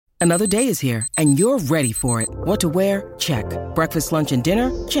Another day is here, and you're ready for it. What to wear? Check. Breakfast, lunch, and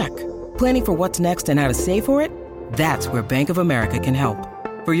dinner? Check. Planning for what's next and how to save for it? That's where Bank of America can help.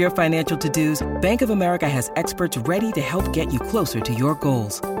 For your financial to-dos, Bank of America has experts ready to help get you closer to your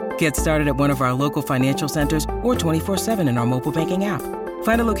goals. Get started at one of our local financial centers or 24/7 in our mobile banking app.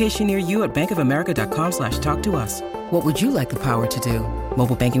 Find a location near you at bankofamerica.com/talktous. What would you like the power to do?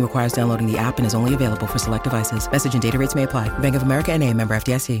 Mobile banking requires downloading the app and is only available for select devices. Message and data rates may apply. Bank of America NA, member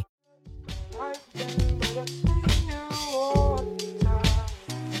FDIC.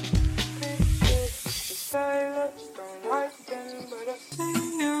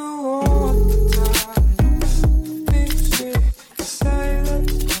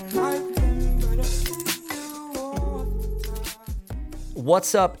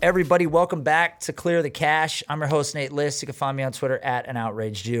 What's up, everybody? Welcome back to Clear the Cash. I'm your host, Nate List. You can find me on Twitter at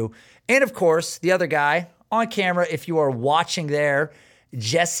 @AnOutragedJew. And of course, the other guy on camera, if you are watching there,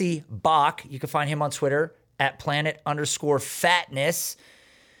 Jesse Bach. You can find him on Twitter at planet_fatness.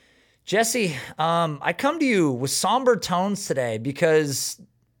 Jesse, I come to you with somber tones today because,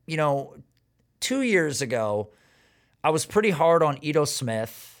 2 years ago, I was pretty hard on Ito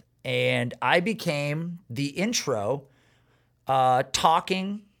Smith, and I became the intro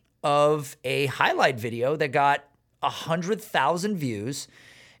talking of a highlight video that got 100,000 views,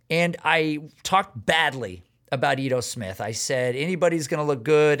 and I talked badly about Ito Smith. I said anybody's going to look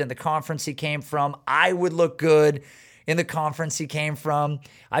good in the conference he came from. I would look good in the conference he came from.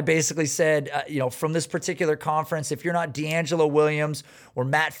 I basically said, from this particular conference, if you're not D'Angelo Williams or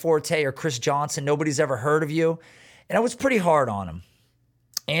Matt Forte or Chris Johnson, nobody's ever heard of you. And I was pretty hard on him.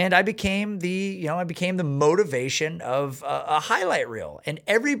 And I became the motivation of a highlight reel. And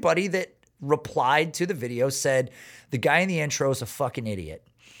everybody that replied to the video said, the guy in the intro is a fucking idiot.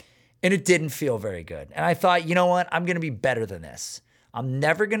 And it didn't feel very good. And I thought, you know what? I'm going to be better than this. I'm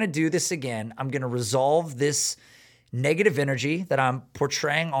never going to do this again. I'm going to resolve this negative energy that I'm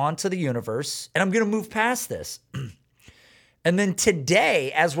portraying onto the universe. And I'm going to move past this. And then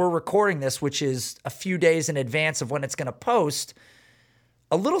today, as we're recording this, which is a few days in advance of when it's going to post,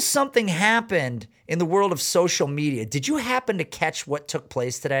 a little something happened in the world of social media. Did you happen to catch what took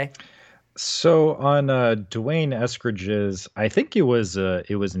place today? So on Dwayne Eskridge's, I think it was an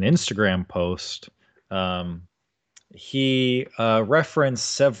Instagram post. He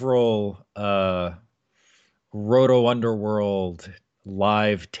referenced several Roto Underworld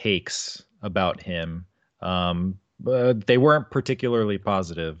live takes about him. But they weren't particularly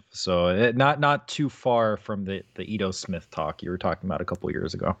positive, so not too far from the Ito Smith talk you were talking about a couple of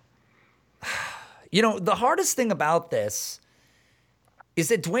years ago. The hardest thing about this is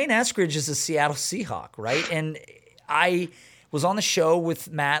that Dwayne Eskridge is a Seattle Seahawk, right? And I was on the show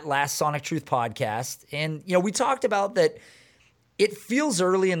with Matt last Sonic Truth podcast, and we talked about that. It feels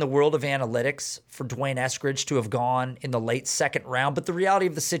early in the world of analytics for Dwayne Eskridge to have gone in the late second round, but the reality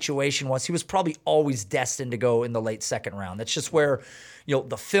of the situation was he was probably always destined to go in the late second round. That's just where,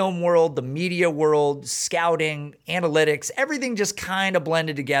 the film world, the media world, scouting, analytics, everything just kind of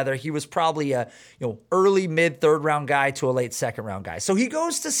blended together. He was probably a, early mid third round guy to a late second round guy. So he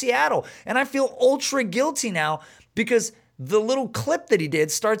goes to Seattle, and I feel ultra guilty now because the little clip that he did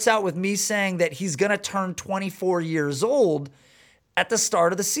starts out with me saying that he's going to turn 24 years old at the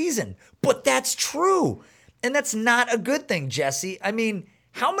start of the season. But that's true. And that's not a good thing, Jesse. I mean,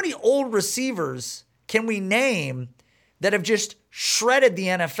 how many old receivers can we name that have just shredded the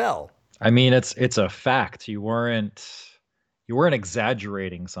NFL? I mean, it's a fact. You weren't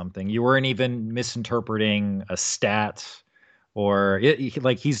exaggerating something. You weren't even misinterpreting a stat or he's a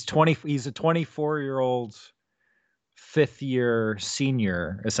 24-year-old fifth year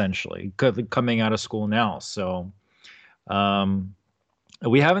senior, essentially, coming out of school now. So,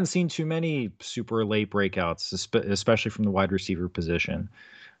 we haven't seen too many super late breakouts, especially from the wide receiver position.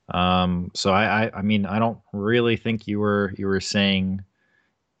 So I mean, I don't really think you were saying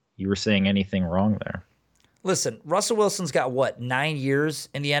anything wrong there. Listen, Russell Wilson's got 9 years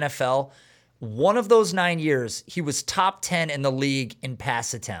in the NFL. One of those 9 years, he was top 10 in the league in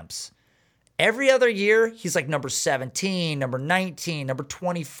pass attempts. Every other year, he's like number 17, number 19, number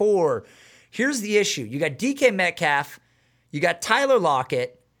 24. Here's the issue. You got DK Metcalf. You got Tyler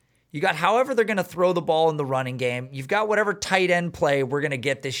Lockett. You got however they're going to throw the ball in the running game. You've got whatever tight end play we're going to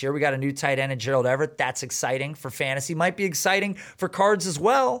get this year. We got a new tight end in Gerald Everett. That's exciting for fantasy. Might be exciting for cards as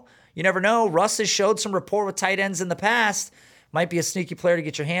well. You never know. Russ has showed some rapport with tight ends in the past. Might be a sneaky player to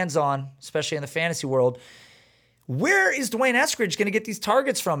get your hands on, especially in the fantasy world. Where is Dwayne Eskridge going to get these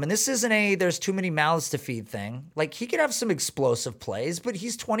targets from? And this isn't a there's too many mouths to feed thing. Like, he could have some explosive plays, but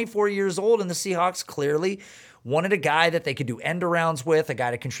he's 24 years old, and the Seahawks clearly wanted a guy that they could do end arounds with, a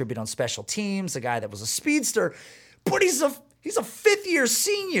guy to contribute on special teams, a guy that was a speedster. But he's a fifth-year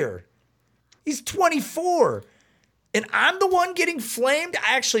senior. He's 24. And I'm the one getting flamed?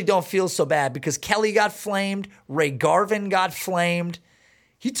 I actually don't feel so bad because Kelly got flamed. Ray Garvin got flamed.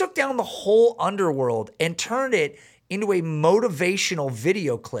 He took down the whole underworld and turned it into a motivational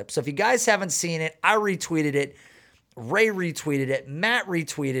video clip. So if you guys haven't seen it, I retweeted it. Ray retweeted it. Matt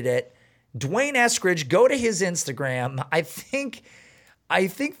retweeted it. Dwayne Eskridge, go to his Instagram. I think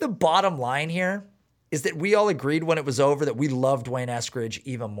the bottom line here is that we all agreed when it was over that we love Dwayne Eskridge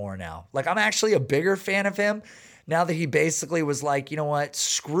even more now. Like, I'm actually a bigger fan of him now that he basically was like, you know what,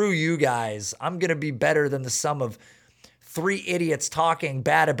 screw you guys. I'm going to be better than the sum of 3 idiots talking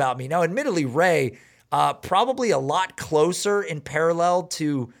bad about me. Now, admittedly, Ray, probably a lot closer in parallel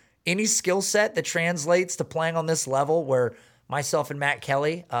to any skill set that translates to playing on this level, where myself and Matt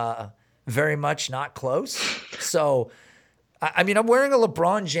Kelly, very much not close. So, I mean, I'm wearing a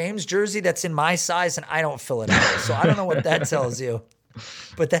LeBron James jersey that's in my size, and I don't fill it out. So I don't know what that tells you,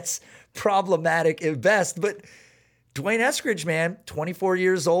 but that's problematic at best. But Dwayne Eskridge, man, 24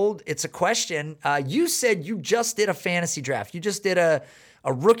 years old. It's a question. You said you just did a fantasy draft. You just did a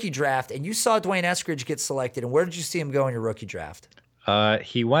rookie draft, and you saw Dwayne Eskridge get selected. And where did you see him go in your rookie draft?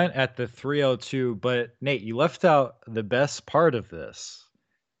 He went at the 302, but Nate, you left out the best part of this.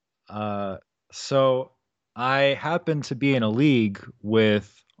 So I happen to be in a league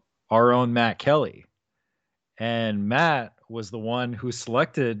with our own Matt Kelly, and Matt was the one who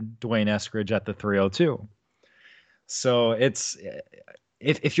selected Dwayne Eskridge at the 302. So it's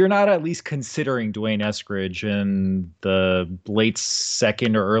if you're not at least considering Dwayne Eskridge in the late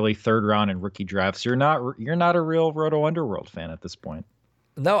second or early third round in rookie drafts, you're not a real Roto Underworld fan at this point.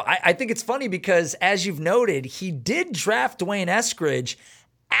 No, I think it's funny because, as you've noted, he did draft Dwayne Eskridge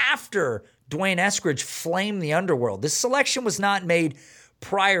after Dwayne Eskridge flamed the underworld. This selection was not made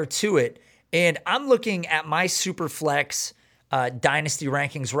prior to it. And I'm looking at my Superflex Dynasty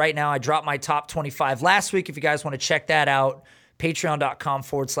rankings right now. I dropped my top 25 last week. If you guys want to check that out,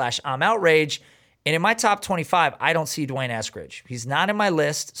 patreon.com/I'mOutrage. And in my top 25, I don't see Dwayne Eskridge. He's not in my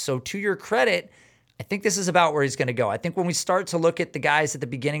list. So to your credit, I think this is about where he's going to go. I think when we start to look at the guys at the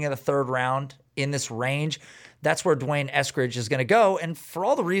beginning of the third round in this range, that's where Dwayne Eskridge is going to go. And for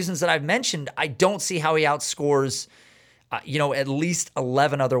all the reasons that I've mentioned, I don't see how he outscores at least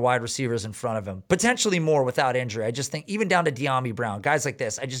 11 other wide receivers in front of him, potentially more without injury. I just think even down to De'Ami Brown, guys like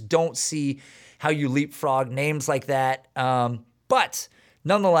this, I just don't see how you leapfrog names like that. But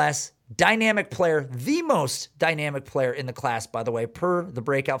nonetheless, dynamic player, the most dynamic player in the class, by the way, per the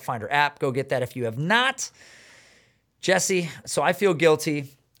Breakout Finder app. Go get that if you have not. Jesse, so I feel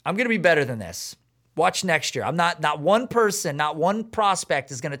guilty. I'm going to be better than this. Watch next year. I'm not one person, not one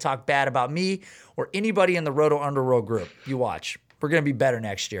prospect is going to talk bad about me or anybody in the Roto Underworld group. You watch. We're going to be better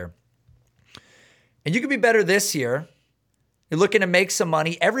next year. And you can be better this year. You're looking to make some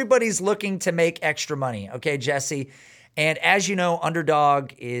money. Everybody's looking to make extra money. Okay, Jesse? And as you know,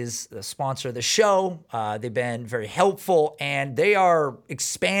 Underdog is the sponsor of the show. They've been very helpful, and they are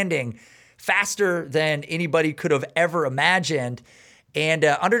expanding faster than anybody could have ever imagined. And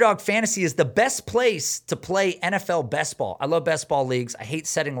Underdog Fantasy is the best place to play NFL best ball. I love best ball leagues. I hate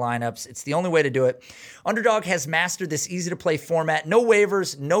setting lineups. It's the only way to do it. Underdog has mastered this easy-to-play format. No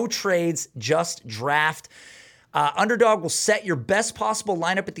waivers, no trades, just draft. Underdog will set your best possible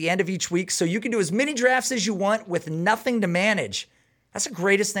lineup at the end of each week so you can do as many drafts as you want with nothing to manage. That's the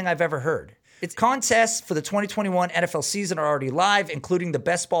greatest thing I've ever heard. Its contests for the 2021 NFL season are already live, including the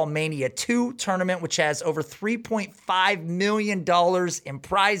Best Ball Mania 2 tournament, which has over $3.5 million in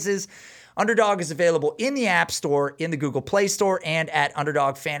prizes. Underdog is available in the App Store, in the Google Play Store, and at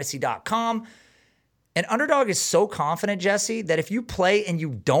UnderdogFantasy.com. And Underdog is so confident, Jesse, that if you play and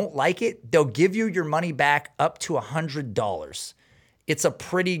you don't like it, they'll give you your money back up to $100. It's a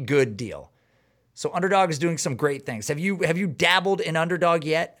pretty good deal. So Underdog is doing some great things. Have you dabbled in Underdog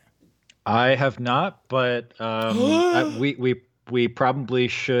yet? I have not, but we probably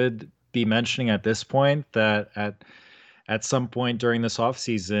should be mentioning at this point that at some point during this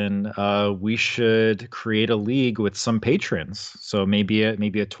offseason, we should create a league with some patrons. So maybe a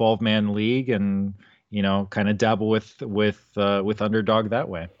 12-man league, and kind of dabble with Underdog that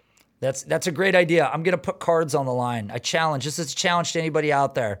way. That's a great idea. I'm gonna put cards on the line. This is a challenge to anybody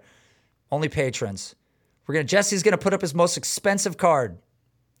out there. Only patrons. Jesse's gonna put up his most expensive card.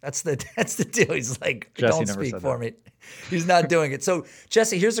 That's the deal. He's like, Jesse don't never speak said for that. me. He's not doing it. So,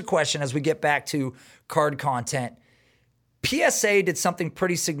 Jesse, here's a question as we get back to card content. PSA did something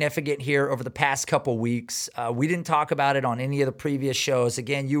pretty significant here over the past couple weeks. We didn't talk about it on any of the previous shows.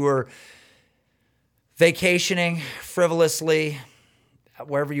 Again, you were vacationing frivolously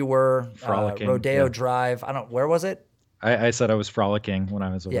wherever you were. Frolicking, Rodeo yeah. Drive. Where was it? I said I was frolicking when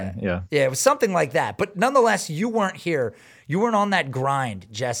I was away. Yeah. Yeah, it was something like that. But nonetheless, you weren't here. You weren't on that grind,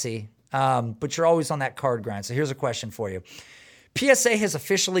 Jesse. But you're always on that card grind. So here's a question for you. PSA has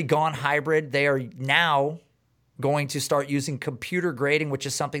officially gone hybrid. They are now going to start using computer grading, which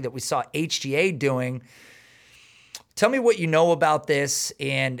is something that we saw HGA doing. Tell me what you know about this,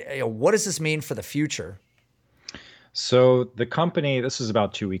 and what does this mean for the future? So the company, this was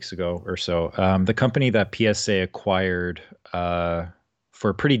about 2 weeks ago or so, the company that PSA acquired for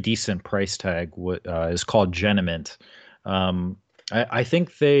a pretty decent price tag is called Genamint. I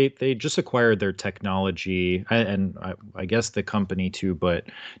think they just acquired their technology, and I guess the company too, but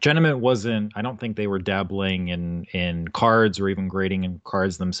Genamint I don't think they were dabbling in cards or even grading in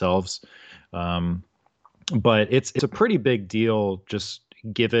cards themselves. But it's a pretty big deal, just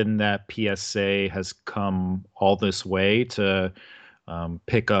given that PSA has come all this way to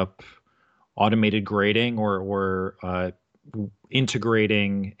pick up automated grading or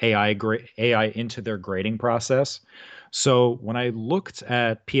integrating AI into their grading process. So when I looked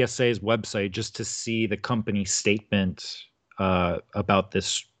at PSA's website just to see the company statement about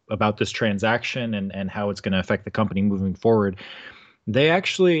this transaction and how it's going to affect the company moving forward,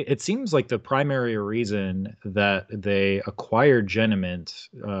 it seems like the primary reason that they acquired Genamint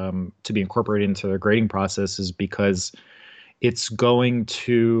to be incorporated into their grading process is because it's going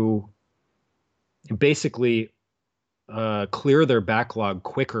to basically clear their backlog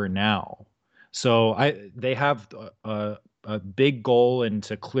quicker now. So they have a big goal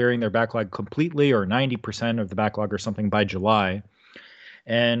into clearing their backlog completely, or 90% of the backlog or something, by July.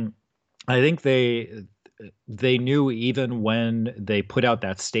 And I think they knew even when they put out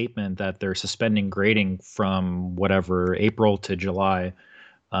that statement that they're suspending grading from whatever April to July.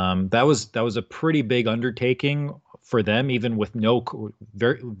 That was a pretty big undertaking for them, even with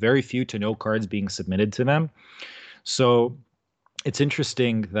very few to no cards being submitted to them. So it's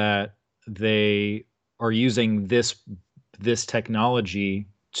interesting that they are using this technology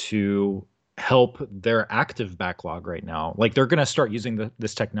to help their active backlog right now. Like, they're going to start using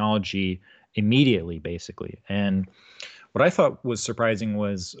this technology immediately, basically. And what I thought was surprising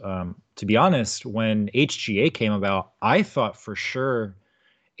was, to be honest, when HGA came about, I thought for sure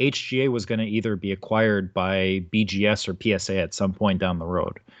HGA was going to either be acquired by BGS or PSA at some point down the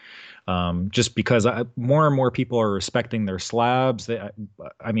road. Just because more and more people are respecting their slabs.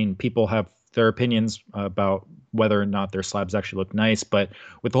 People have their opinions about whether or not their slabs actually look nice, but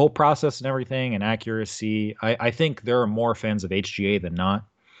with the whole process and everything and accuracy, I think there are more fans of HGA than not.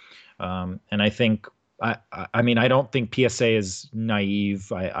 And I think, I don't think PSA is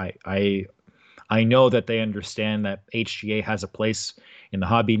naive. I know that they understand that HGA has a place in the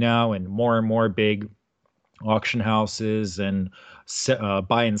hobby now, and more big auction houses and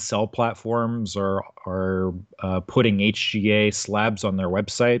buy and sell platforms are putting HGA slabs on their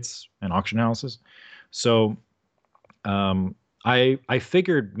websites and auction houses. So I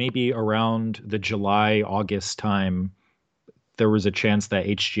figured maybe around the July, August time, there was a chance that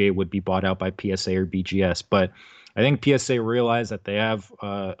HGA would be bought out by PSA or BGS. But I think PSA realized that they have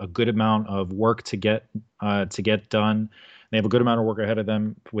a good amount of work to get done. They have a good amount of work ahead of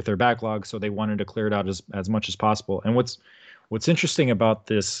them with their backlog, so they wanted to clear it out as much as possible. And what's interesting about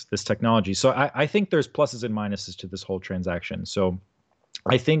this technology, so I think there's pluses and minuses to this whole transaction. So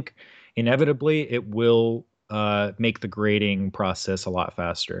I think inevitably it will make the grading process a lot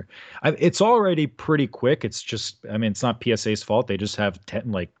faster. It's already pretty quick. It's just, it's not PSA's fault. They just have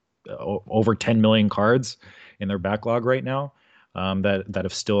over 10 million cards in their backlog right now that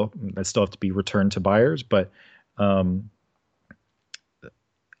still have to be returned to buyers. But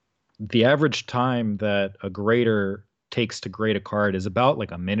the average time that a grader takes to grade a card is about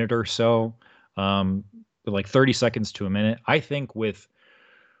like a minute or so, like 30 seconds to a minute. I think with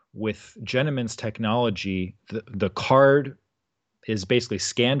Genamint's technology, the card is basically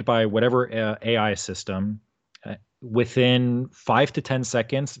scanned by whatever AI system. Within 5 to 10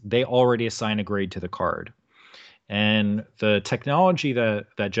 seconds, they already assign a grade to the card. And the technology that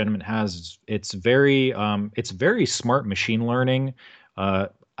Genamint has, it's very smart machine learning.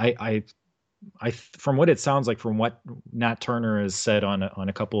 from what it sounds like, from what Nat Turner has said on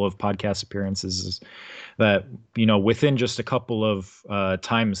a couple of podcast appearances, is that, within just a couple of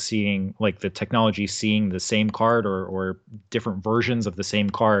times seeing like the technology, seeing the same card or different versions of the same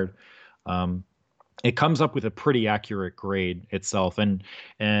card, it comes up with a pretty accurate grade itself. And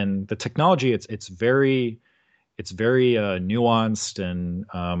the technology, it's very nuanced,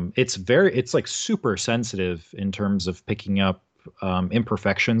 and it's like super sensitive in terms of picking up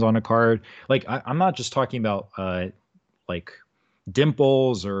imperfections on a card. Like I'm not just talking about like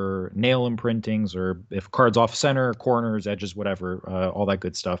dimples or nail imprintings, or if cards off center, corners, edges, whatever, all that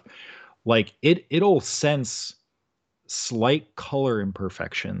good stuff. Like it'll sense slight color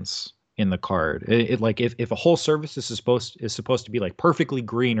imperfections in the card. It like if a whole surface is supposed to be like perfectly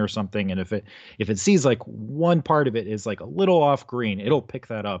green or something, and if it sees like one part of it is like a little off green, it'll pick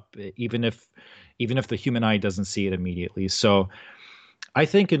that up, even if the human eye doesn't see it immediately. So I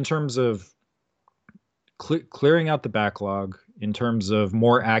think in terms of clearing out the backlog, in terms of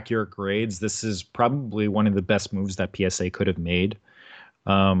more accurate grades, this is probably one of the best moves that PSA could have made.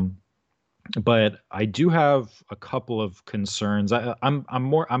 But I do have a couple of concerns. I'm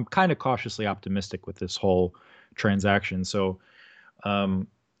kind of cautiously optimistic with this whole transaction. So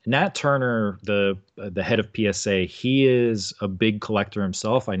Nat Turner, the head of PSA, he is a big collector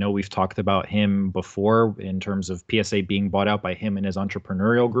himself. I know we've talked about him before in terms of PSA being bought out by him and his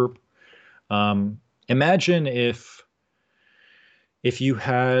entrepreneurial group. Imagine if you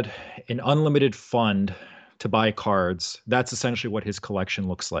had an unlimited fund to buy cards. That's essentially what his collection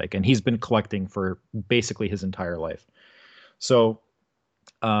looks like, and he's been collecting for basically his entire life. So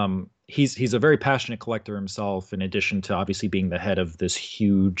he's a very passionate collector himself, in addition to obviously being the head of this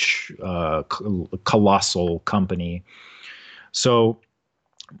huge colossal company. So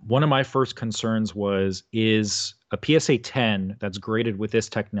one of my first concerns is a PSA 10 that's graded with this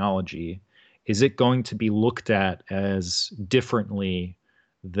technology, is it going to be looked at as differently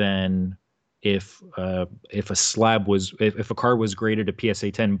than if a card was graded a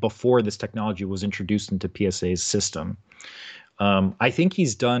PSA 10 before this technology was introduced into PSA's system? I think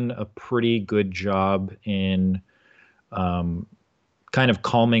he's done a pretty good job in kind of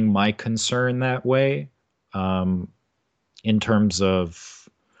calming my concern that way, in terms of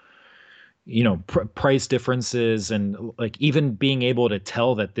price differences, and like even being able to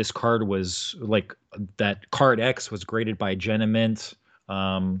tell that this card was like that card X was graded by Genamint,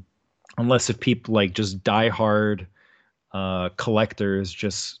 unless if people like just diehard collectors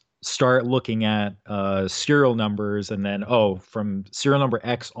just start looking at serial numbers, and then from serial number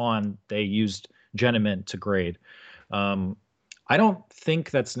X on they used Genamint to grade. I don't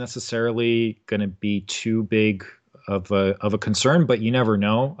think that's necessarily going to be too big of a concern, but you never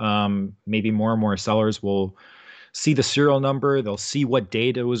know. Maybe more and more sellers will see the serial number, they'll see what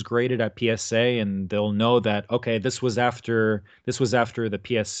date it was graded at PSA, and they'll know that, okay, this was after the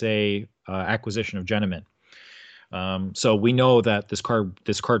PSA acquisition of Genamint. So we know that this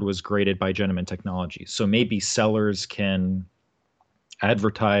card was graded by Genamint Technology. So maybe sellers can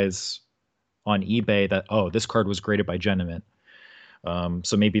advertise on eBay that, this card was graded by Genamint.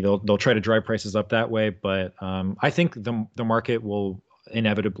 So maybe they'll try to drive prices up that way, but I think the market will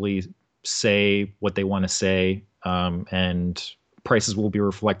inevitably say what they want to say, and prices will be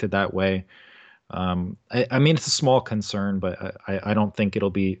reflected that way. I mean, it's a small concern, but I don't think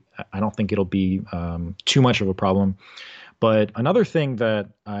it'll be too much of a problem. But another thing that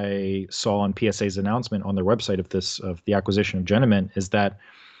I saw on PSA's announcement on their website of the acquisition of Genamint is that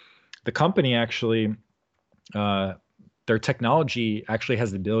the company actually, their technology actually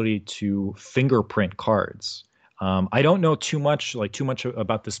has the ability to fingerprint cards. I don't know too much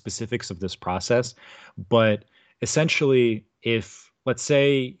about the specifics of this process, but essentially, if let's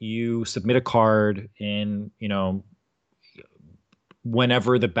say you submit a card in,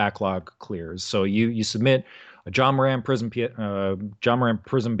 whenever the backlog clears, so you submit a John Moran Prism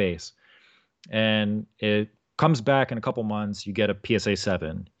base, and it comes back in a couple months, you get a PSA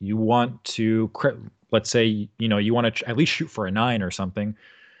 7. You want to, let's say, you want to at least shoot for a 9 or something,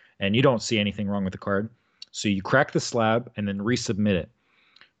 and you don't see anything wrong with the card. So you crack the slab and then resubmit it.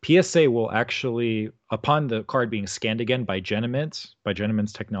 PSA will actually, upon the card being scanned again by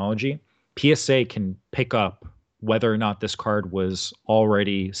Genamint's technology, PSA can pick up whether or not this card was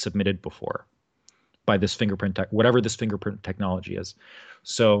already submitted before by this whatever this fingerprint technology is.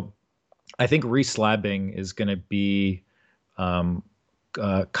 So I think reslabbing is going to be kind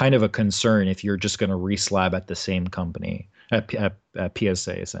of a concern if you're just going to reslab at the same company, at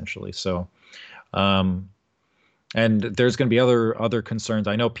PSA essentially. So And there's going to be other concerns.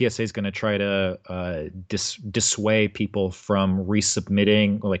 I know PSA is going to try to dissuade people from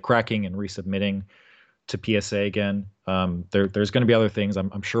resubmitting, like cracking and resubmitting to PSA again. There's going to be other things.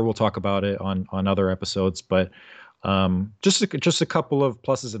 I'm sure we'll talk about it on other episodes, but just a couple of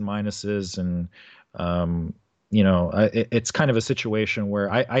pluses and minuses, and it's kind of a situation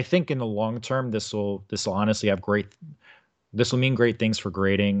where I think in the long term this will honestly this will mean great things for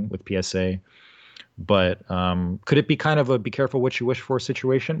grading with PSA. But could it be kind of a be careful what you wish for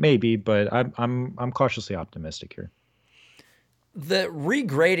situation? Maybe, but I'm cautiously optimistic here. The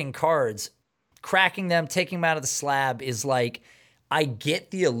regrading cards, cracking them, taking them out of the slab is like, I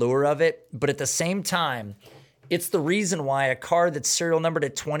get the allure of it, but at the same time, it's the reason why a card that's serial numbered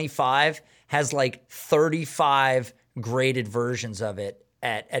at 25 has like 35 graded versions of it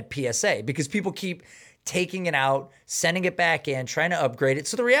at PSA, because people keep taking it out, sending it back in, trying to upgrade it.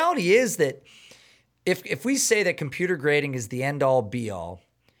 So the reality is that if we say that computer grading is the end all be all,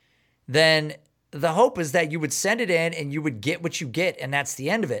 then the hope is that you would send it in and you would get what you get, and that's the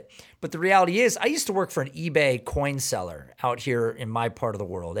end of it. But the reality is, I used to work for an eBay coin seller out here in my part of the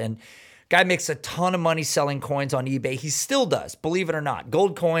world, and guy makes a ton of money selling coins on eBay. He still does, believe it or not.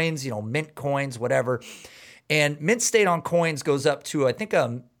 Gold coins, mint coins, whatever. And mint state on coins goes up to, I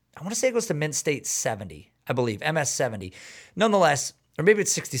want to say it goes to mint state 70, I believe, MS 70. Nonetheless, or maybe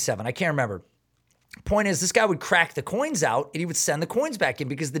it's 67, I can't remember. Point is, this guy would crack the coins out and he would send the coins back in,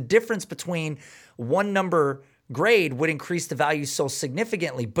 because the difference between one number grade would increase the value so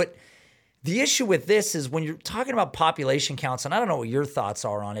significantly. But the issue with this is when you're talking about population counts, and I don't know what your thoughts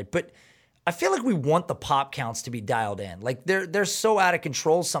are on it, but I feel like we want the pop counts to be dialed in. Like they're so out of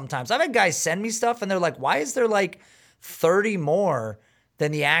control sometimes. I've had guys send me stuff and they're like, why is there like 30 more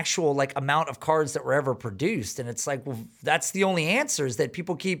than the actual like amount of cards that were ever produced? And it's like, well, that's the only answer, is that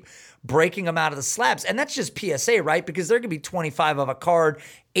people keep breaking them out of the slabs. And that's just PSA, right? Because there could be 25 of a card,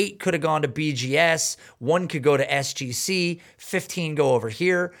 8 could have gone to BGS, 1 could go to SGC, 15 go over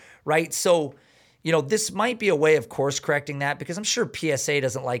here, right? So, this might be a way of course correcting that, because I'm sure PSA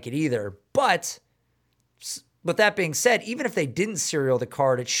doesn't like it either. But with that being said, even if they didn't serial the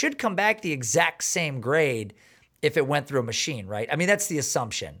card, it should come back the exact same grade if it went through a machine, right? I mean, that's the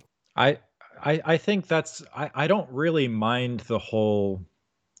assumption. I think I don't really mind the whole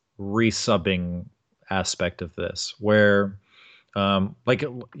resubbing aspect of this, where like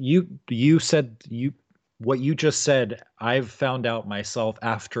you said, what you just said, I've found out myself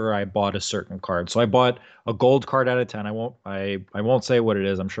after I bought a certain card. So I bought a gold card out of 10. I won't say what it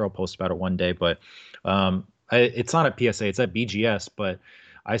is. I'm sure I'll post about it one day, but it's not at PSA, it's at BGS, but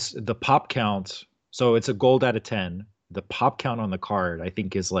the pop count, so it's a gold out of 10. The pop count on the card, I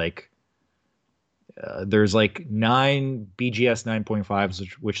think, is like there's like 9 BGS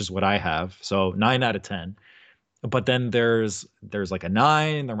 9.5s, which is what I have. So 9 out of 10. But then there's like a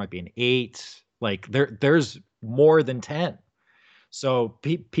 9, there might be an 8. Like there's more than 10. So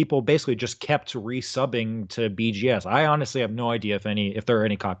people basically just kept resubbing to BGS. I honestly have no idea if there are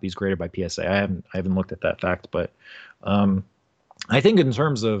any copies graded by PSA. I haven't looked at that fact, but I think in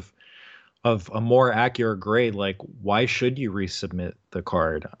terms of a more accurate grade, like, why should you resubmit the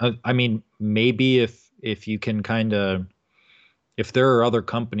card? I mean, maybe if you can if there are other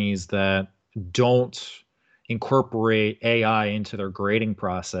companies that don't incorporate AI into their grading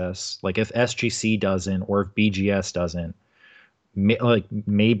process, like if SGC doesn't or if BGS doesn't,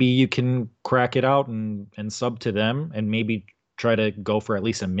 maybe you can crack it out and sub to them, and maybe try to go for at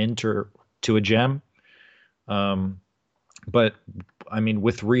least a mint or to a gem. But I mean,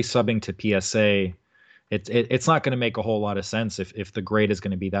 with resubbing to PSA, it's not going to make a whole lot of sense if the grade is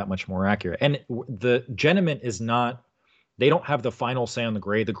going to be that much more accurate. And the Genamint is not, they don't have the final say on the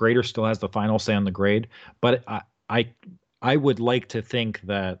grade. The grader still has the final say on the grade. But I would like to think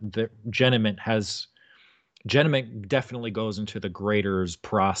that the Genamint definitely goes into the grader's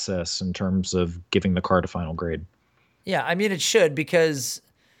process in terms of giving the card a final grade. Yeah, I mean, it should, because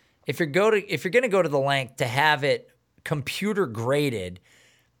if you're going to go to the length to have it computer graded,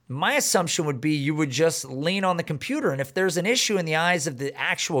 my assumption would be you would just lean on the computer. And if there's an issue in the eyes of the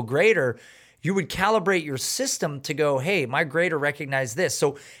actual grader, you would calibrate your system to go, hey, my grader recognized this,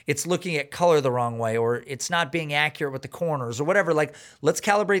 so it's looking at color the wrong way, or it's not being accurate with the corners or whatever. Like, let's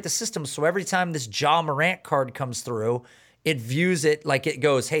calibrate the system so every time this Ja Morant card comes through, it views it like it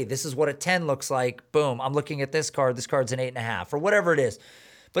goes, hey, this is what a 10 looks like. Boom, I'm looking at this card. This card's an 8.5 or whatever it is.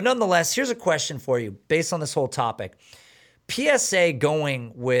 But nonetheless, here's a question for you based on this whole topic. PSA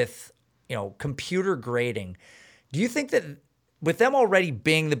going with, computer grading, do you think that with them already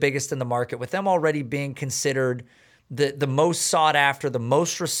being the biggest in the market, with them already being considered the most sought after, the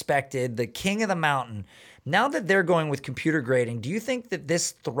most respected, the king of the mountain, Now that they're going with computer grading, do you think that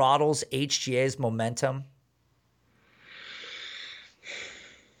this throttles HGA's momentum?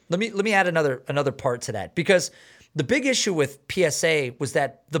 Let me add another part to that, because the big issue with PSA was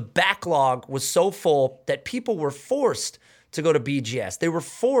that the backlog was so full that people were forced to go to BGS. They were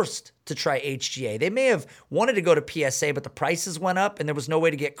forced to try HGA. They may have wanted to go to PSA, but the prices went up and there was no way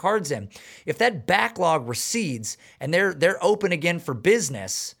to get cards in. If that backlog recedes and they're open again for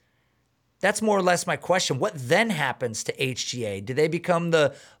business, that's more or less my question. What then happens to HGA? Do they become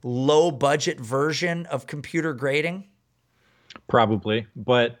the low budget version of computer grading? Probably,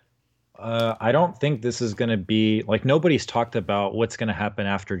 but I don't think this is going to be like, nobody's talked about what's going to happen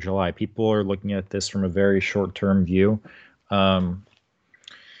after July. People are looking at this from a very short-term view.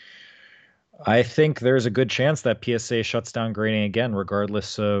 I think there's a good chance that PSA shuts down grading again,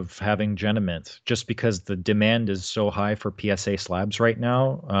 regardless of having Genamint, just because the demand is so high for PSA slabs right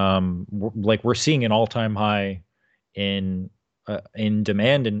now. We're seeing an all-time high in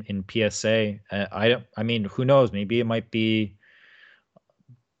demand in PSA. I mean, who knows? Maybe it might be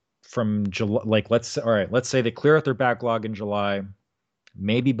from July. Let's say they clear out their backlog in July.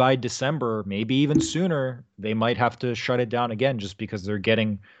 Maybe by December, maybe even sooner, they might have to shut it down again, just because they're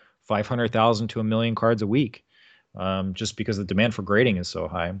getting 500,000 to 1 million cards a week, just because the demand for grading is so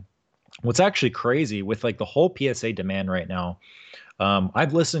high. What's actually crazy with like the whole PSA demand right now,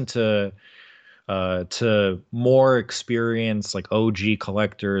 I've listened to more experienced, like OG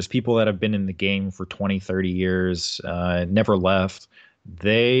collectors, people that have been in the game for 20, 30 years, never left.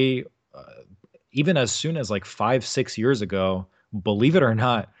 They, even as soon as like 5-6 years ago, believe it or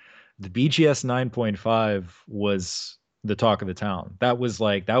not, the BGS 9.5 was the talk of the town. That was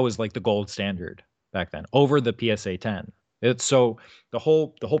like the gold standard back then over the PSA 10. It's so the whole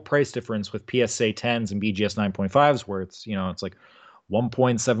price difference with PSA 10s and BGS 9.5s, where it's like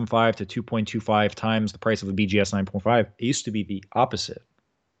 1.75 to 2.25 times the price of the BGS 9.5. It used to be the opposite.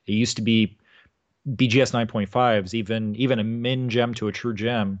 It used to be BGS 9.5s, even a min gem to a true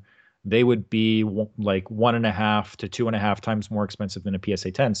gem, they would be like 1.5 to 2.5 times more expensive than a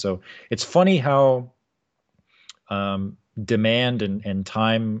PSA 10. So it's funny how demand and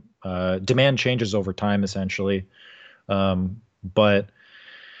time, demand changes over time, essentially. But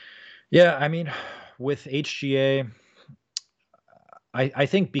yeah, I mean, with HGA, I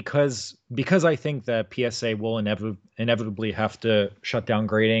think because I think that PSA will inevitably have to shut down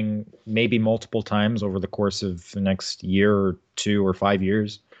grading maybe multiple times over the course of the next year or 2 or 5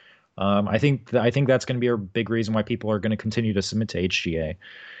 years. I think that's going to be a big reason why people are going to continue to submit to HGA.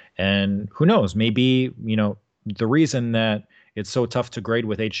 And who knows, maybe, the reason that it's so tough to grade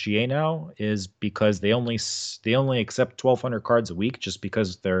with HGA now is because they only accept 1,200 cards a week, just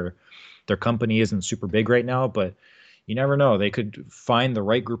because their company isn't super big right now. But you never know. They could find the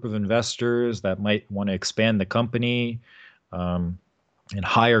right group of investors that might want to expand the company, and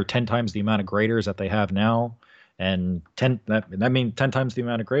hire 10 times the amount of graders that they have now. And 10 times the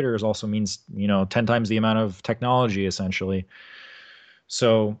amount of graders also means, 10 times the amount of technology, essentially.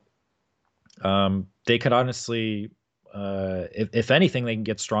 So they could honestly, if anything, they can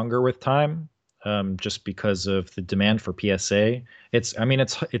get stronger with time, just because of the demand for PSA.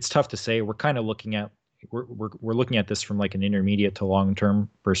 It's tough to say. We're kind of looking at we're looking at this from like an intermediate to long-term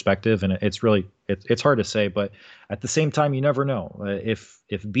perspective, and it's hard to say. But at the same time, you never know. If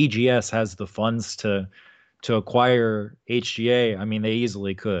BGS has the funds to acquire HGA, I mean, they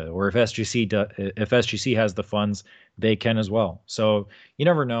easily could. Or if SGC has the funds, they can as well. So you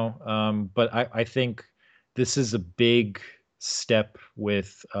never know. But I think this is a big step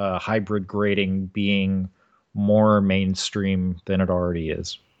with hybrid grading being more mainstream than it already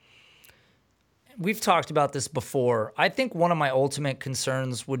is. We've talked about this before. I think one of my ultimate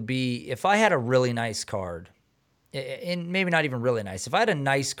concerns would be if I had a really nice card, and maybe not even really nice. If I had a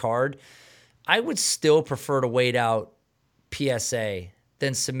nice card, I would still prefer to wait out PSA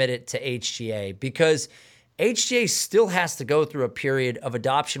than submit it to HGA, because HGA still has to go through a period of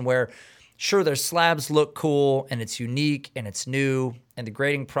adoption where, sure, their slabs look cool and it's unique and it's new and the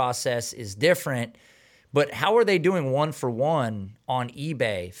grading process is different, but how are they doing 1-for-1 on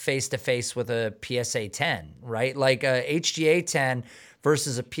eBay face-to-face with a PSA 10, right? Like a HGA 10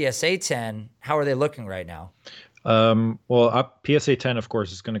 versus a PSA 10, how are they looking right now? PSA 10, of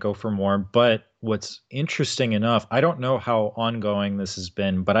course, is going to go for more. But what's interesting enough, I don't know how ongoing this has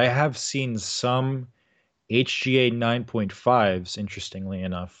been, but I have seen some HGA 9.5s, interestingly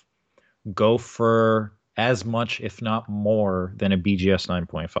enough, go for as much, if not more, than a BGS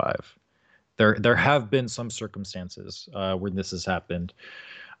 9.5. There have been some circumstances where this has happened.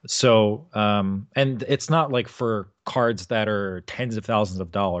 So, and it's not like for cards that are tens of thousands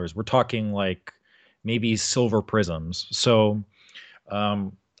of dollars. We're talking like maybe silver prisms. So,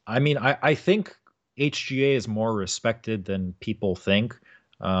 I mean, I think HGA is more respected than people think.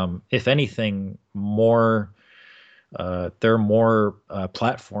 If anything, there are more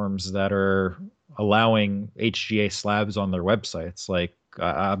platforms that are allowing HGA slabs on their websites. Like,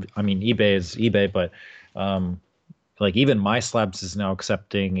 I mean, eBay is eBay, but like even My Slabs is now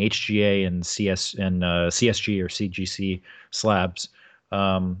accepting HGA and CSG or CGC slabs,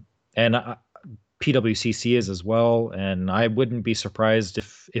 and PWCC is as well. And I wouldn't be surprised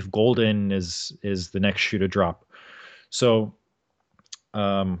if Golden is the next shoe to drop. So,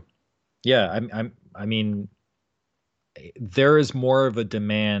 yeah, I mean, there is more of a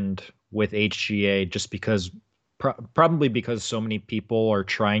demand with HGA just because probably because so many people are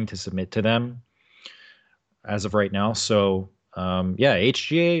trying to submit to them as of right now. So yeah,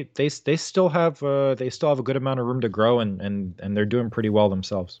 HGA they still have a good amount of room to grow, and they're doing pretty well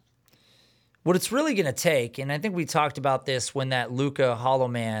themselves. What it's really going to take, and I think we talked about this when that Luka Hollow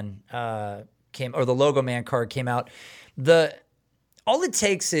Man came, or the Logo Man card came out. All it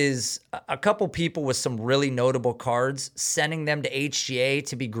takes is a couple people with some really notable cards, sending them to HGA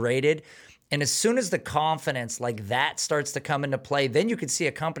to be graded. And as soon as the confidence like that starts to come into play, then you could see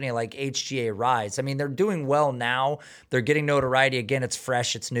a company like HGA rise. I mean, they're doing well now. They're getting notoriety. Again, it's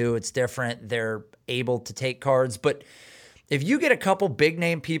fresh, it's new, it's different. They're able to take cards. But if you get a couple big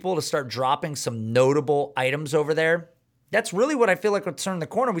name people to start dropping some notable items over there, that's really what I feel like would turn the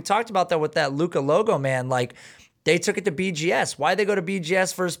corner. We talked about that with that Luka Logo Man. Like, they took it to BGS. Why'd they go to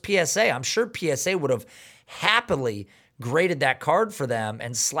BGS versus PSA? I'm sure PSA would have happily graded that card for them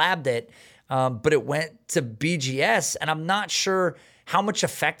and slabbed it, but it went to BGS, and I'm not sure how much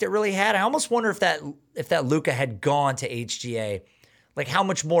effect it really had. I almost wonder if that Luka had gone to HGA, like how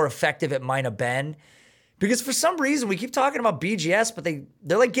much more effective it might have been. Because for some reason, we keep talking about BGS, but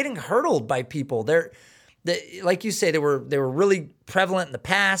they're like getting hurdled by people. They're like you say, they were really prevalent in the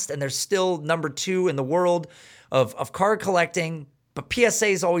past, and they're still number 2 in the world of card collecting, but PSA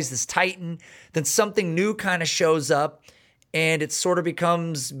is always this titan. Then something new kind of shows up, and it sort of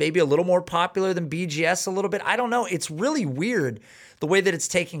becomes maybe a little more popular than BGS a little bit. I don't know. It's really weird the way that it's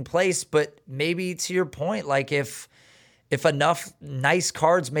taking place, but maybe to your point, like if enough nice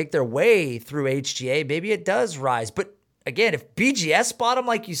cards make their way through HGA, maybe it does rise. But again, if BGS bought them,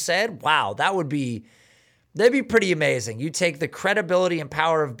 like you said, wow, that'd be pretty amazing. You take the credibility and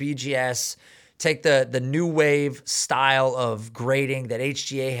power of BGS, take the new wave style of grading that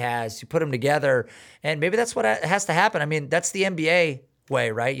HGA has, you put them together, and maybe that's what has to happen. I mean, that's the NBA way,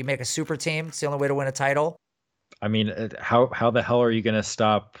 right? You make a super team. It's the only way to win a title. I mean, how the hell are you going to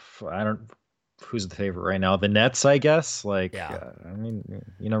stop? Who's the favorite right now? The Nets, I guess. Like, yeah. I mean,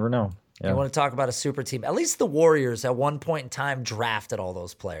 you never know. Yeah. You want to talk about a super team? At least the Warriors at one point in time drafted all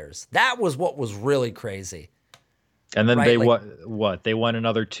those players. That was what was really crazy. And then they what? They won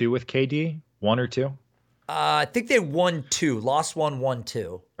another 2 with KD? 1 or 2? I think they won 2, lost 1, won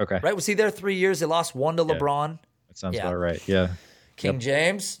 2. Okay. Right? Was he there 3 years? They lost 1 to LeBron. That sounds about right. Yeah. King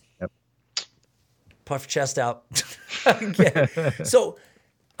James. Yep. Puff your chest out. Yeah. So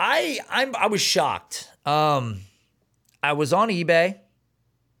I was shocked. I was on eBay,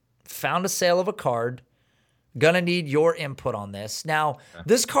 found a sale of a card. Gonna need your input on this. Now,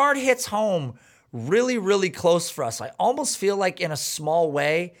 this card hits home really, really close for us. I almost feel like in a small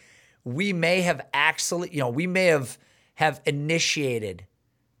way, we may have actually, we may have initiated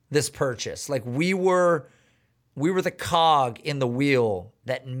this purchase. Like we were the cog in the wheel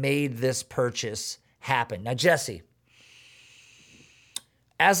that made this purchase happen. Now, Jesse,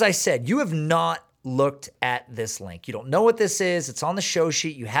 as I said, you have not looked at this link. You don't know what this is. It's on the show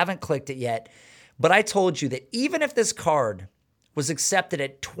sheet. You haven't clicked it yet. But I told you that even if this card was accepted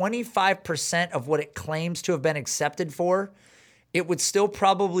at 25% of what it claims to have been accepted for, it would still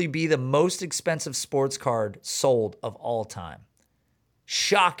probably be the most expensive sports card sold of all time.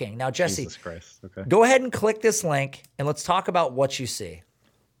 Shocking. Now, Jesse, Jesus Christ. Okay. Go ahead and click this link, and let's talk about what you see.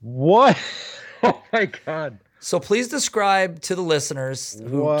 What? Oh, my God. So please describe to the listeners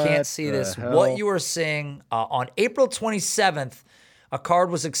who can't see this what you are seeing. On April 27th, a card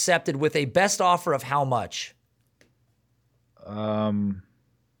was accepted with a best offer of how much?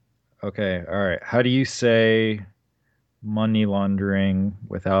 Okay. All right. How do you say money laundering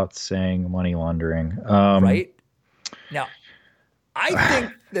without saying money laundering? Right. Now, I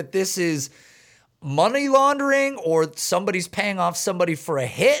think that this is money laundering or somebody's paying off somebody for a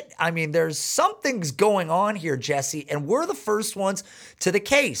hit. I mean, there's something's going on here, Jesse, and we're the first ones to the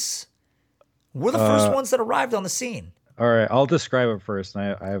case. We're the first ones that arrived on the scene. All right. I'll describe it first,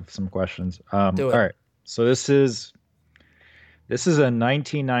 and I have some questions. Do it. All right. So this is This is a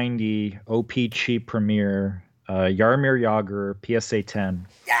 1990 OPC Premier Jaromir Jagr PSA 10.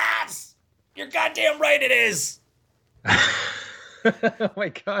 Yes! You're goddamn right it is! Oh my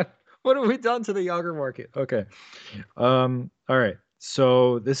God. What have we done to the Jagr market? Okay. All right.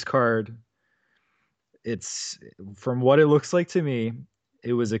 So this card, it's from what it looks like to me,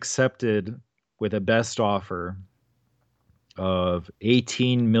 it was accepted with a best offer of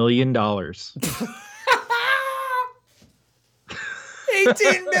 $18 million. $18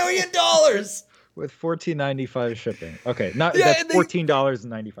 million! With $14.95 shipping. Okay, not Yeah, that's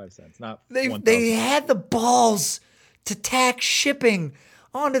 $14.95. Not they had the balls to tack shipping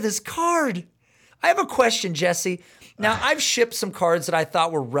onto this card. I have a question, Jesse. Now, I've shipped some cards that I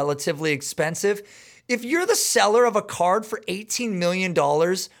thought were relatively expensive. If you're the seller of a card for $18 million,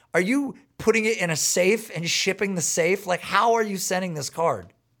 are you putting it in a safe and shipping the safe? Like, how are you sending this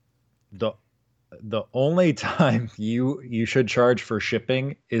card? The only time you should charge for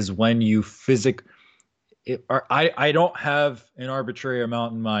shipping is when you I don't have an arbitrary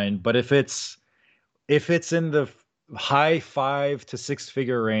amount in mind, but if it's in the high 5 to 6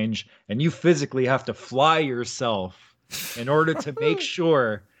 figure range and you physically have to fly yourself in order to make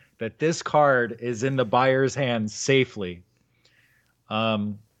sure that this card is in the buyer's hands safely,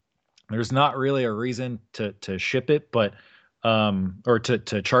 there's not really a reason to ship it, but or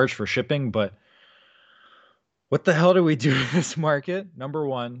to charge for shipping. But what the hell do we do in this market? Number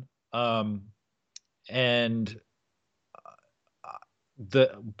one, and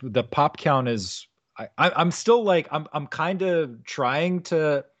the pop count is I'm still like I'm kind of trying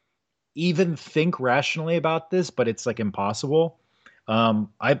to even think rationally about this, but it's like impossible.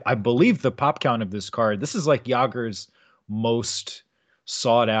 I believe the pop count of this card, this is like Jagr's most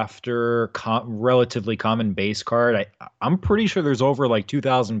sought after relatively common base card. I'm pretty sure there's over like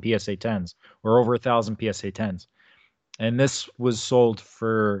 2,000 PSA 10s or over 1,000 PSA 10s, and this was sold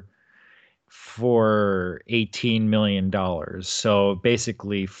for $18 million. So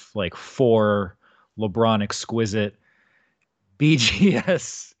basically like 4 LeBron exquisite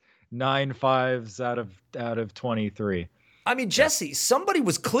BGS 9.5s out of 23. I mean, Jesse, somebody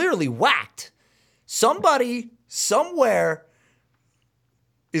was clearly whacked. Somebody somewhere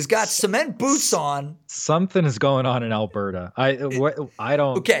has got cement boots on. Something is going on in Alberta. I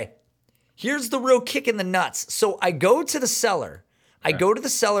don't. Okay, here's the real kick in the nuts. So I go to the seller. I go to the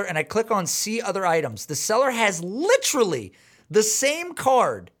seller and I click on see other items. The seller has literally the same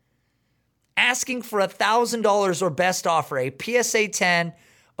card asking for $1,000 or best offer, a PSA 10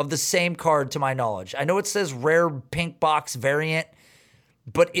 of the same card to my knowledge. I know it says rare pink box variant,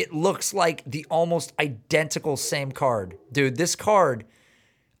 but it looks like the almost identical same card. Dude, this card,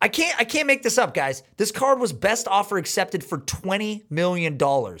 I can't make this up, guys. This card was best offer accepted for $20 million.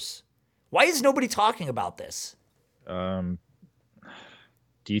 Why is nobody talking about this? Do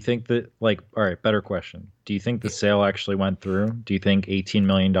you think that, like, all right, better question. Do you think the sale actually went through? Do you think $18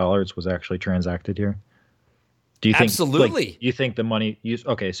 million was actually transacted here? Do you think, absolutely. Like, you think the money,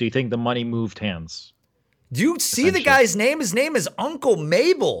 so you think the money moved hands? Do you see the guy's name? His name is Uncle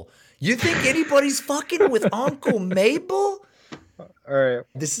Mabel. You think anybody's fucking with Uncle Mabel? All right.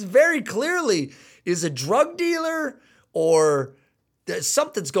 This is very clearly is a drug dealer or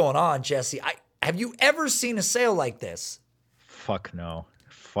something's going on, Jesse. Have you ever seen a sale like this? Fuck no.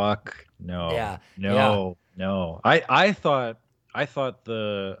 Yeah. No. I thought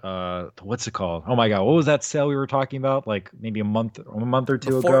the what's it called? Oh my God, what was that sale we were talking about? Like maybe a month or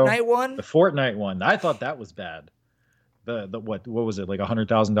two ago. Fortnite one? The Fortnite one. I thought that was bad. The what was it? Like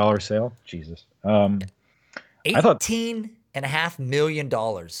 $100,000 sale? Jesus. $18.5 million.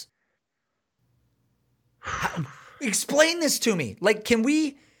 Explain this to me. Like,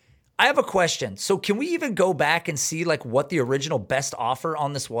 I have a question. So can we even go back and see like what the original best offer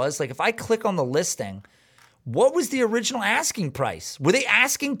on this was? Like if I click on the listing, what was the original asking price? Were they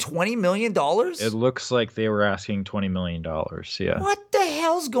asking $20 million? It looks like they were asking $20 million. Yeah. What the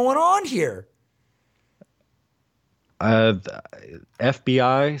hell's going on here?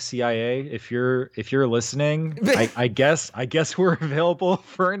 FBI, CIA, if you're listening, I guess we're available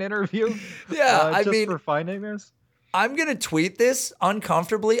for an interview. Yeah, I mean, for finding this. I'm going to tweet this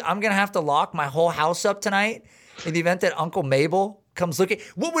uncomfortably. I'm going to have to lock my whole house up tonight in the event that Uncle Mabel comes looking.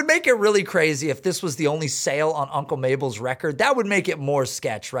 What would make it really crazy if this was the only sale on Uncle Mabel's record? That would make it more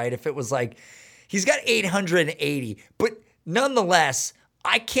sketch, right? If it was like, he's got 880. But nonetheless,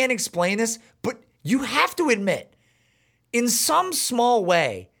 I can't explain this, but you have to admit, in some small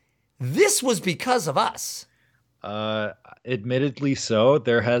way, this was because of us. Admittedly so.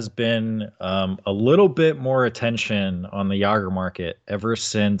 There has been a little bit more attention on the Jagr market ever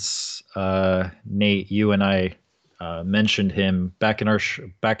since Nate, you and I mentioned him back in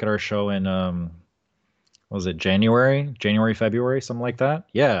back at our show in was it January, February, something like that.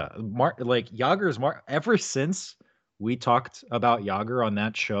 Yeah, like Jager's ever since we talked about Jager on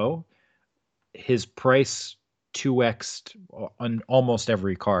that show, his price 2x'd on almost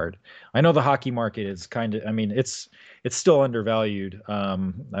every card. I know the hockey market is kind of, I mean, it's still undervalued. I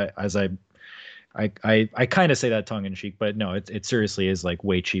kind of say that tongue in cheek, but no, it seriously is like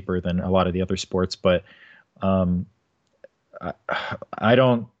way cheaper than a lot of the other sports. But I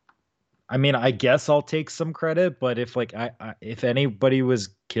don't. I mean, I guess I'll take some credit, but if anybody was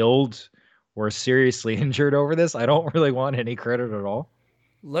killed or seriously injured over this, I don't really want any credit at all.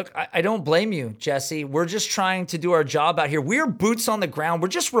 Look, I don't blame you, Jesse. We're just trying to do our job out here. We're boots on the ground. We're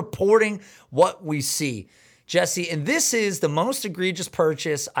just reporting what we see, Jesse. And this is the most egregious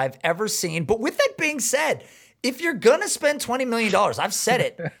purchase I've ever seen. But with that being said, if you're going to spend $20 million, I've said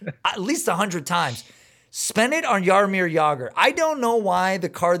it at least 100 times, spend it on Jaromir Jagr. I don't know why the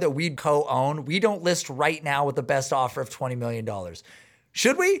card that we'd co-own, we don't list right now with the best offer of $20 million.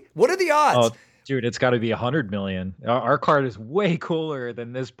 Should we? What are the odds? Oh, dude, it's got to be $100 million. Our card is way cooler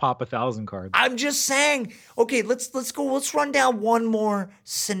than this Pop 1,000 card. I'm just saying. Okay, let's go. Let's run down one more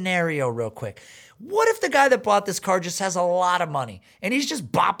scenario real quick. What if the guy that bought this card just has a lot of money and he's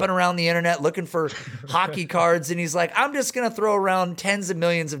just bopping around the internet looking for hockey cards and he's like, I'm just going to throw around tens of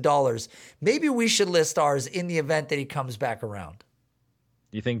millions of dollars. Maybe we should list ours in the event that he comes back around.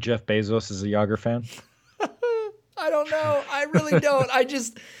 You think Jeff Bezos is a Jagr fan? I don't know. I really don't.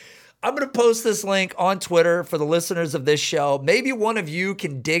 I'm going to post this link on Twitter for the listeners of this show. Maybe one of you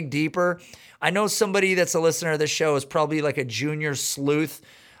can dig deeper. I know somebody that's a listener of this show is probably like a junior sleuth,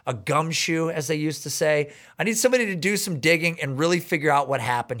 a gumshoe, as they used to say. I need somebody to do some digging and really figure out what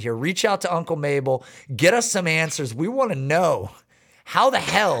happened here. Reach out to Uncle Mabel. Get us some answers. We want to know how the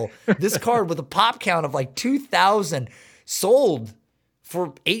hell this card with a pop count of like 2,000 sold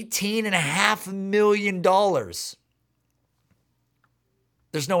for $18.5 million.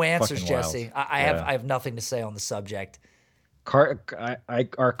 There's no answers, Fucking Jesse. wild. I have nothing to say on the subject. Are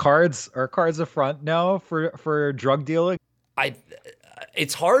cards a front now for drug dealing?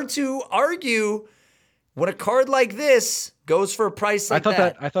 It's hard to argue when a card like this goes for a price like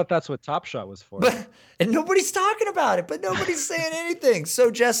that. I thought that's what Top Shot was for. And nobody's talking about it, but nobody's saying anything.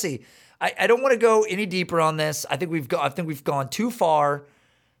 So Jesse, I don't want to go any deeper on this. I think we've gone too far.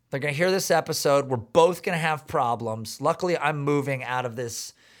 They're going to hear this episode. We're both going to have problems. Luckily, I'm moving out of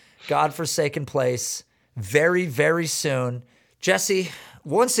this godforsaken place very, very soon. Jesse,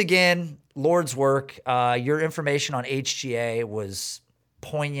 once again, Lord's work. Your information on HGA was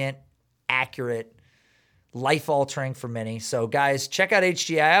poignant, accurate, life-altering for many. So guys, check out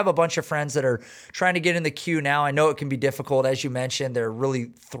HGA. I have a bunch of friends that are trying to get in the queue now. I know it can be difficult. As you mentioned, they're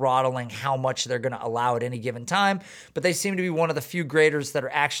really throttling how much they're going to allow at any given time, but they seem to be one of the few graders that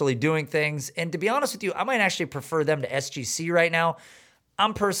are actually doing things. And to be honest with you, I might actually prefer them to SGC right now.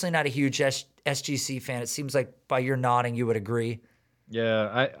 I'm personally not a huge SGC fan. It seems like by your nodding, you would agree.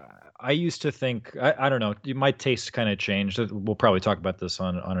 Yeah, I used to think, I don't know, my taste kind of changed. We'll probably talk about this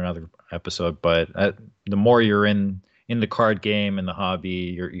on another episode, but the more you're in the card game and the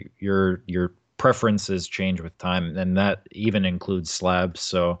hobby, your preferences change with time, and that even includes slabs.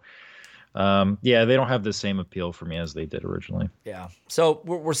 So yeah, they don't have the same appeal for me as they did originally. Yeah, so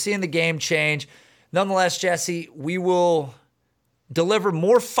we're seeing the game change. Nonetheless, Jesse, we will deliver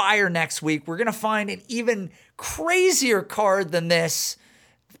more fire next week. We're going to find an even crazier card than this.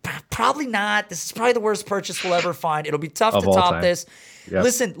 Probably not. This is probably the worst purchase we'll ever find. It'll be tough to top this. Yep.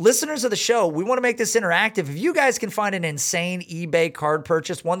 Listen, listeners of the show, we want to make this interactive. If you guys can find an insane eBay card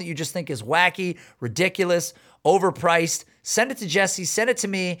purchase, one that you just think is wacky, ridiculous, overpriced, send it to Jesse, send it to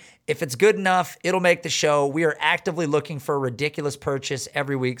me. If it's good enough, it'll make the show. We are actively looking for a ridiculous purchase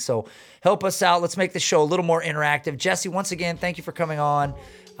every week, so help us out. Let's make the show a little more interactive. Jesse, once again, thank you for coming on.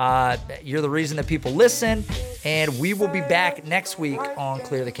 You're the reason that people listen, and we will be back next week on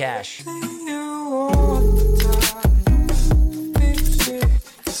Clear the Cash.